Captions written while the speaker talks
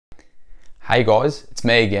Hey guys, it's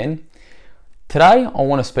me again. Today I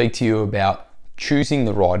want to speak to you about choosing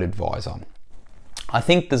the right advisor. I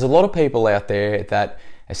think there's a lot of people out there that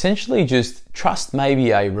essentially just trust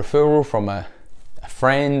maybe a referral from a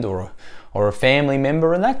friend or a family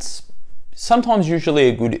member, and that's sometimes usually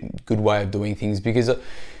a good way of doing things because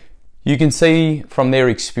you can see from their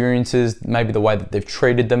experiences maybe the way that they've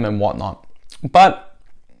treated them and whatnot. But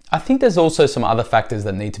I think there's also some other factors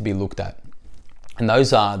that need to be looked at, and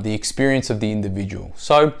those are the experience of the individual.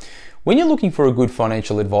 So when you're looking for a good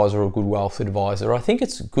financial advisor or a good wealth advisor, I think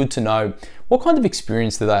it's good to know what kind of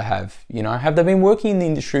experience do they have. You know, have they been working in the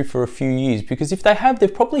industry for a few years? Because if they have,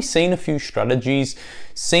 they've probably seen a few strategies,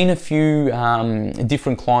 seen a few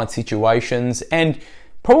different client situations, and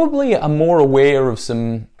probably are more aware of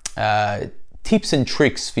some tips and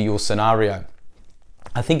tricks for your scenario.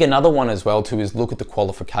 I think another one as well too is look at the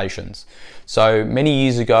qualifications. So many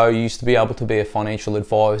years ago, you used to be able to be a financial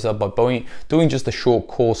advisor by doing just a short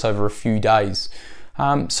course over a few days.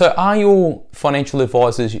 So are your financial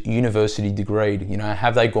advisors university degreed? You know,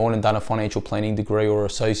 have they gone and done a financial planning degree or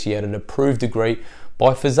associated approved degree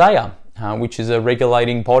by FSAIA, which is a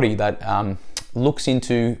regulating body that looks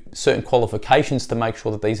into certain qualifications to make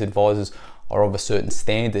sure that these advisors are of a certain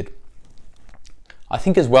standard. I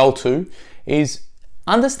think as well too is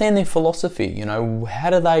understand their philosophy. You know,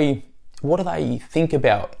 what do they think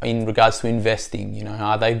about in regards to investing? You know,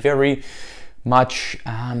 are they very much,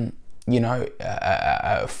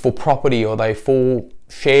 for property, or are they for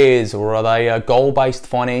shares, or are they a goal-based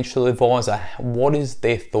financial advisor? What is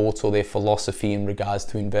their thoughts or their philosophy in regards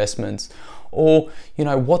to investments? Or, you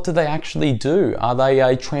know, what do they actually do? Are they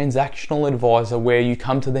a transactional advisor where you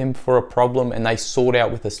come to them for a problem and they sort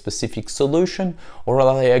out with a specific solution? Or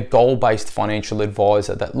are they a goal-based financial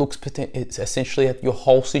advisor that looks essentially at your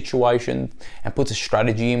whole situation and puts a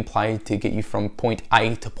strategy in play to get you from point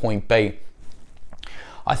A to point B?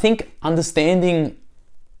 I think understanding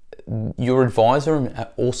your advisor and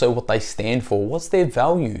also what they stand for, what's their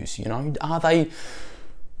values? You know, are they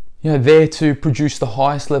there to produce the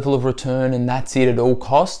highest level of return and that's it at all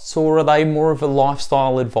costs? Or are they more of a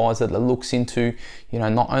lifestyle advisor that looks into, you know,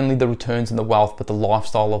 not only the returns and the wealth, but the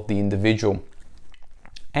lifestyle of the individual?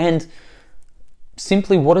 And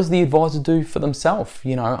simply, what does the advisor do for themselves?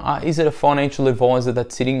 You know, is it a financial advisor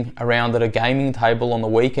that's sitting around at a gaming table on the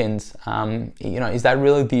weekends? Is that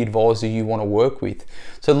really the advisor you want to work with?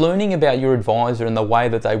 So learning about your advisor and the way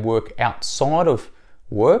that they work outside of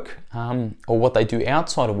work, or what they do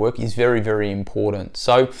outside of work, is very, very important.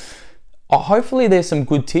 So hopefully there's some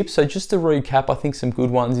good tips. So just to recap, I think some good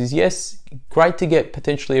ones is, yes, great to get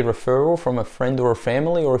potentially a referral from a friend or a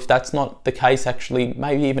family, or if that's not the case, actually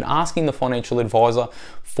maybe even asking the financial advisor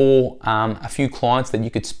for a few clients that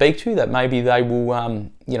you could speak to, that maybe they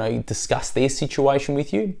will discuss their situation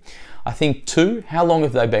with you. I think two, how long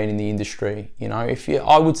have they been in the industry? You know,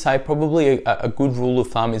 I would say probably a good rule of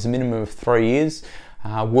thumb is a minimum of 3 years.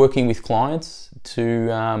 Working with clients to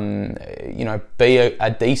be a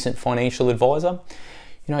decent financial advisor.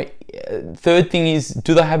 You know, third thing is,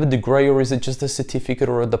 do they have a degree, or is it just a certificate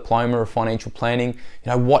or a diploma of financial planning?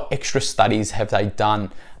 You know, what extra studies have they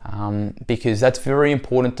done? Because that's very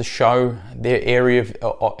important to show their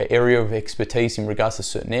area of expertise in regards to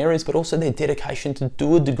certain areas, but also their dedication to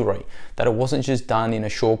do a degree, that it wasn't just done in a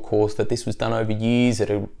short course, that this was done over years at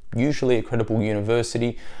usually a credible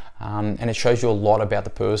university. And it shows you a lot about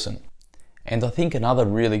the person. And I think another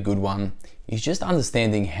really good one is just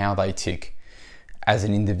understanding how they tick as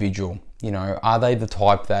an individual. You know, are they the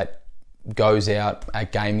type that goes out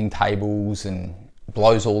at gaming tables and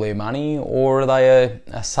blows all their money, or are they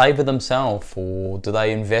a saver themselves, or do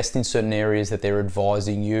they invest in certain areas that they're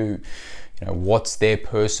advising you? You know, what's their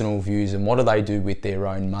personal views and what do they do with their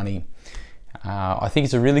own money? I think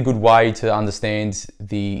it's a really good way to understand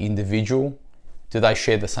the individual. Do they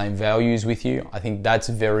share the same values with you? I think that's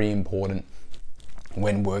very important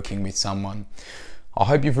when working with someone. I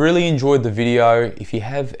hope you've really enjoyed the video. If you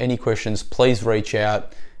have any questions, please reach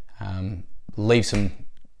out, leave some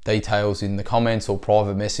details in the comments or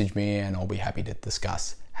private message me, and I'll be happy to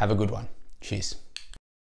discuss. Have a good one. Cheers.